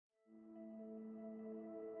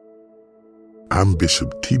I'm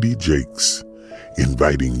Bishop T.D. Jakes,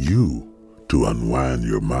 inviting you to unwind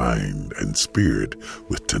your mind and spirit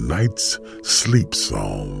with tonight's sleep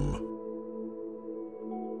psalm.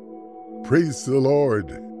 Praise the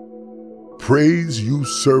Lord. Praise you,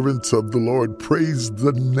 servants of the Lord. Praise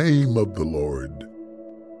the name of the Lord.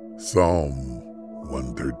 Psalm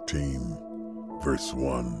 113, verse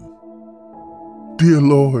 1. Dear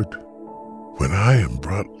Lord, when I am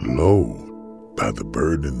brought low by the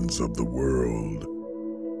burdens of the world,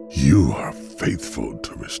 you are faithful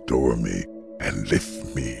to restore me and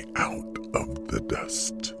lift me out of the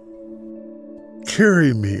dust.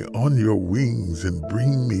 Carry me on your wings and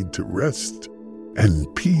bring me to rest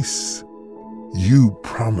and peace. You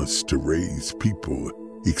promise to raise people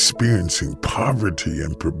experiencing poverty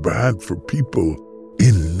and provide for people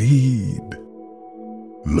in need.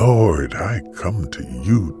 Lord, I come to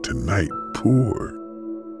you tonight poor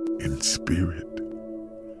in spirit.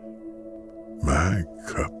 My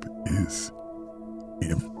cup is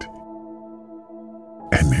empty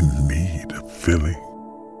and in need of filling.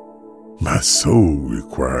 My soul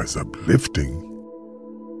requires uplifting.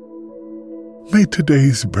 May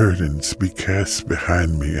today's burdens be cast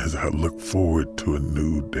behind me as I look forward to a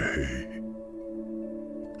new day.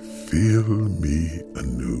 Fill me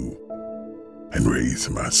anew and raise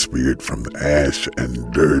my spirit from the ash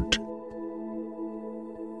and dirt.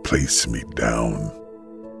 Place me down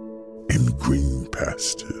in green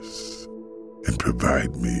pastures and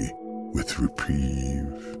provide me with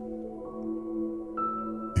reprieve.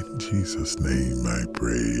 In Jesus' name I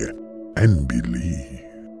pray and believe.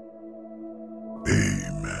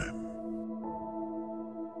 Amen.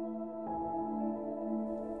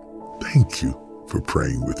 Thank you for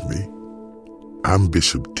praying with me. I'm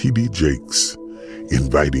Bishop T.D. Jakes,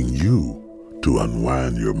 inviting you to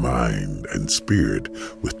unwind your mind and spirit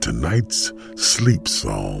with tonight's sleep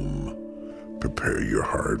psalm. Prepare your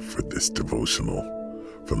heart for this devotional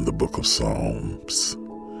from the book of Psalms,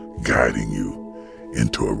 guiding you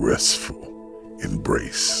into a restful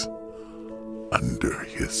embrace under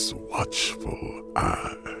his watchful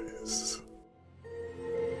eyes.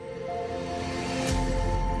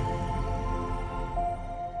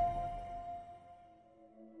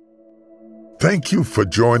 Thank you for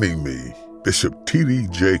joining me, Bishop T.D.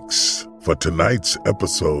 Jakes, for tonight's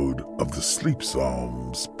episode of the Sleep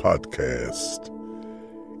Psalms podcast.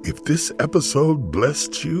 If this episode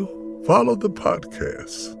blessed you, follow the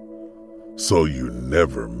podcast so you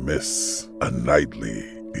never miss a nightly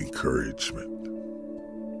encouragement.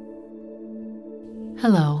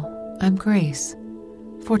 Hello, I'm Grace.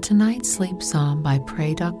 For tonight's sleep psalm by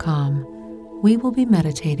Pray.com, we will be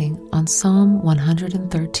meditating on Psalm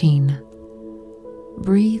 113.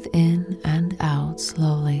 Breathe in and out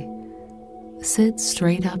slowly. Sit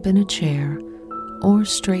straight up in a chair or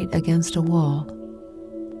straight against a wall.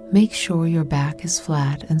 Make sure your back is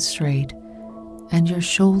flat and straight and your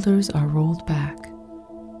shoulders are rolled back.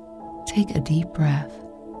 Take a deep breath.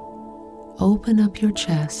 Open up your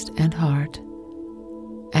chest and heart.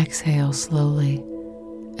 Exhale slowly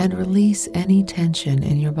and release any tension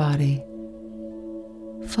in your body.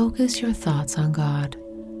 Focus your thoughts on God.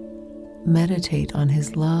 Meditate on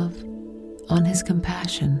His love, on His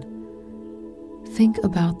compassion. Think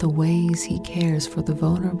about the ways He cares for the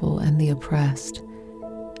vulnerable and the oppressed.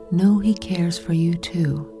 Know He cares for you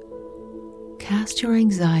too. Cast your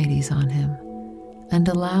anxieties on Him and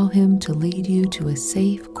allow Him to lead you to a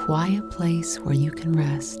safe, quiet place where you can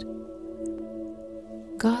rest.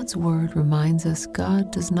 God's Word reminds us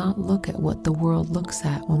God does not look at what the world looks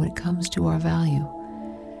at when it comes to our value.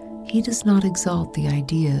 He does not exalt the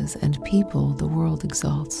ideas and people the world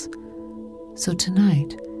exalts. So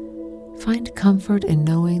tonight, find comfort in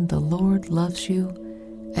knowing the Lord loves you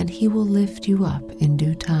and He will lift you up in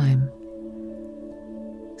due time.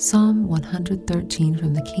 Psalm 113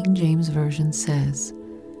 from the King James Version says,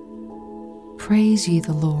 Praise ye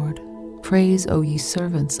the Lord. Praise, O ye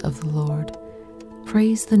servants of the Lord.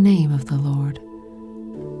 Praise the name of the Lord.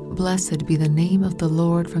 Blessed be the name of the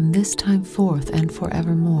Lord from this time forth and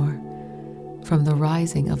forevermore. From the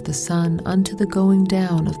rising of the sun unto the going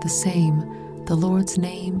down of the same, the Lord's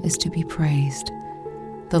name is to be praised.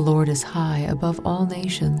 The Lord is high above all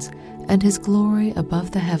nations, and His glory above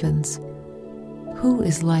the heavens. Who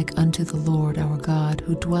is like unto the Lord our God,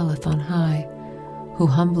 who dwelleth on high, who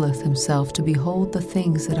humbleth Himself to behold the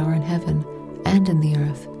things that are in heaven and in the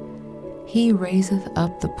earth? He raiseth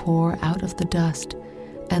up the poor out of the dust,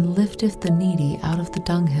 and lifteth the needy out of the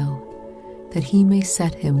dunghill, that He may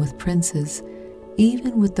set him with princes,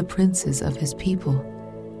 even with the princes of His people.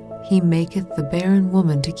 He maketh the barren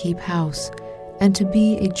woman to keep house, and to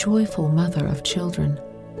be a joyful mother of children.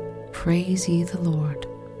 praise ye the Lord.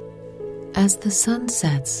 As the sun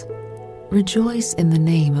sets, rejoice in the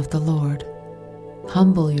name of the Lord.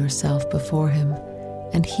 Humble yourself before him,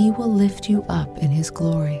 and he will lift you up in his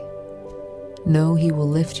glory. Know he will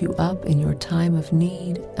lift you up in your time of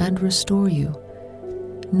need and restore you.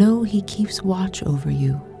 Know he keeps watch over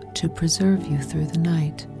you to preserve you through the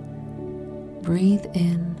night. Breathe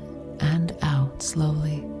in and out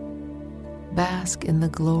slowly. Bask in the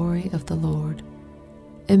glory of the Lord.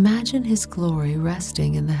 Imagine his glory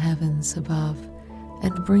resting in the heavens above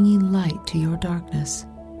and bringing light to your darkness.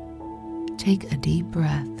 Take a deep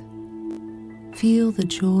breath. Feel the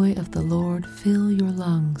joy of the Lord fill your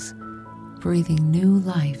lungs, breathing new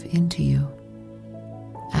life into you.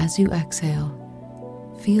 As you exhale,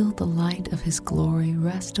 feel the light of his glory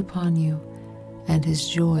rest upon you and his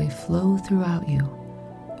joy flow throughout you,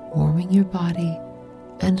 warming your body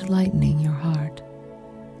and lightening your heart.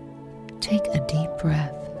 Take a deep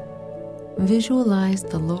breath. Visualize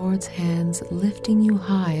the Lord's hands lifting you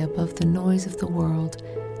high above the noise of the world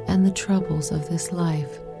and the troubles of this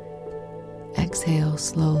life. Exhale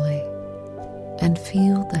slowly and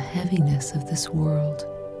feel the heaviness of this world,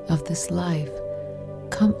 of this life,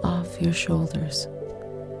 come off your shoulders,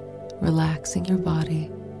 relaxing your body,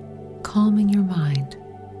 calming your mind.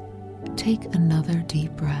 Take another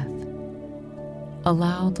deep breath.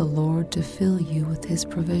 Allow the Lord to fill you with his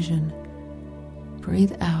provision.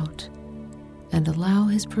 Breathe out and allow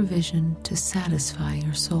his provision to satisfy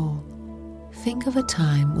your soul. Think of a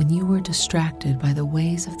time when you were distracted by the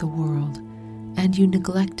ways of the world and you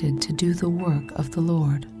neglected to do the work of the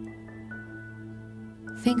Lord.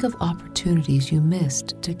 Think of opportunities you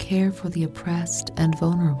missed to care for the oppressed and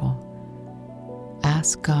vulnerable.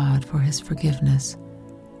 Ask God for his forgiveness.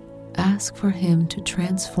 Ask for him to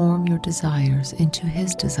transform your desires into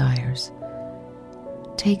his desires.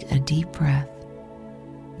 Take a deep breath.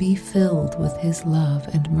 Be filled with his love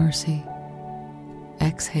and mercy.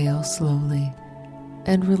 Exhale slowly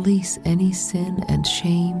and release any sin and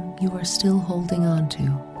shame you are still holding on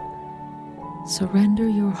to. Surrender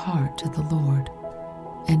your heart to the Lord,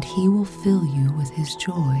 and he will fill you with his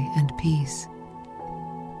joy and peace.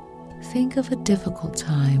 Think of a difficult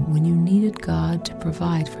time when you needed God to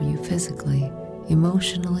provide for you physically,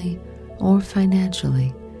 emotionally, or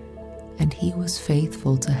financially, and he was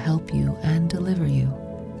faithful to help you and deliver you.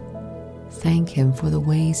 Thank him for the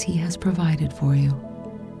ways he has provided for you.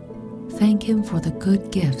 Thank him for the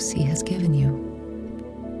good gifts he has given you.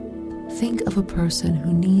 Think of a person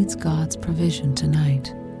who needs God's provision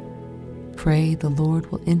tonight. Pray the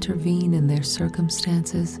Lord will intervene in their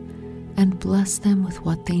circumstances and bless them with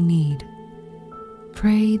what they need.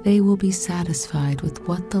 Pray they will be satisfied with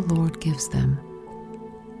what the Lord gives them.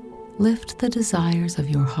 Lift the desires of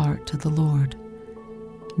your heart to the Lord.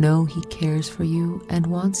 Know he cares for you and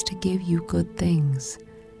wants to give you good things.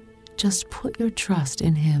 Just put your trust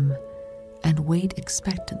in him and wait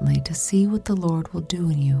expectantly to see what the Lord will do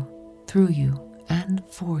in you, through you, and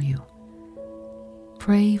for you.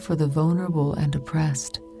 Pray for the vulnerable and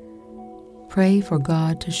oppressed. Pray for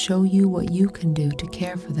God to show you what you can do to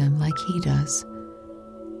care for them like he does.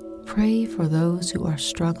 Pray for those who are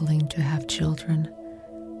struggling to have children.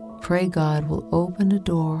 Pray God will open a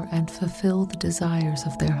door and fulfill the desires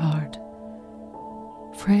of their heart.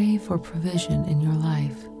 Pray for provision in your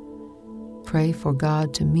life. Pray for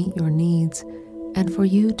God to meet your needs and for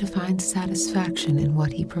you to find satisfaction in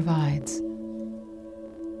what he provides.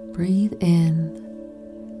 Breathe in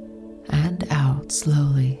and out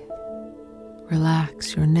slowly.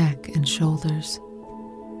 Relax your neck and shoulders.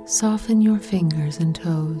 Soften your fingers and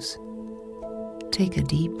toes. Take a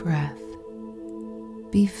deep breath.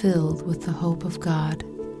 Be filled with the hope of God,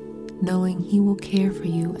 knowing he will care for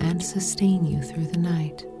you and sustain you through the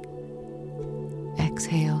night.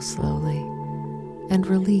 Exhale slowly and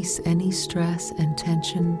release any stress and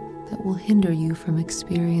tension that will hinder you from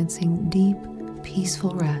experiencing deep,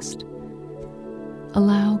 peaceful rest.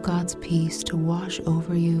 Allow God's peace to wash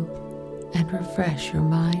over you and refresh your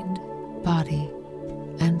mind, body,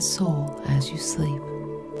 and soul as you sleep.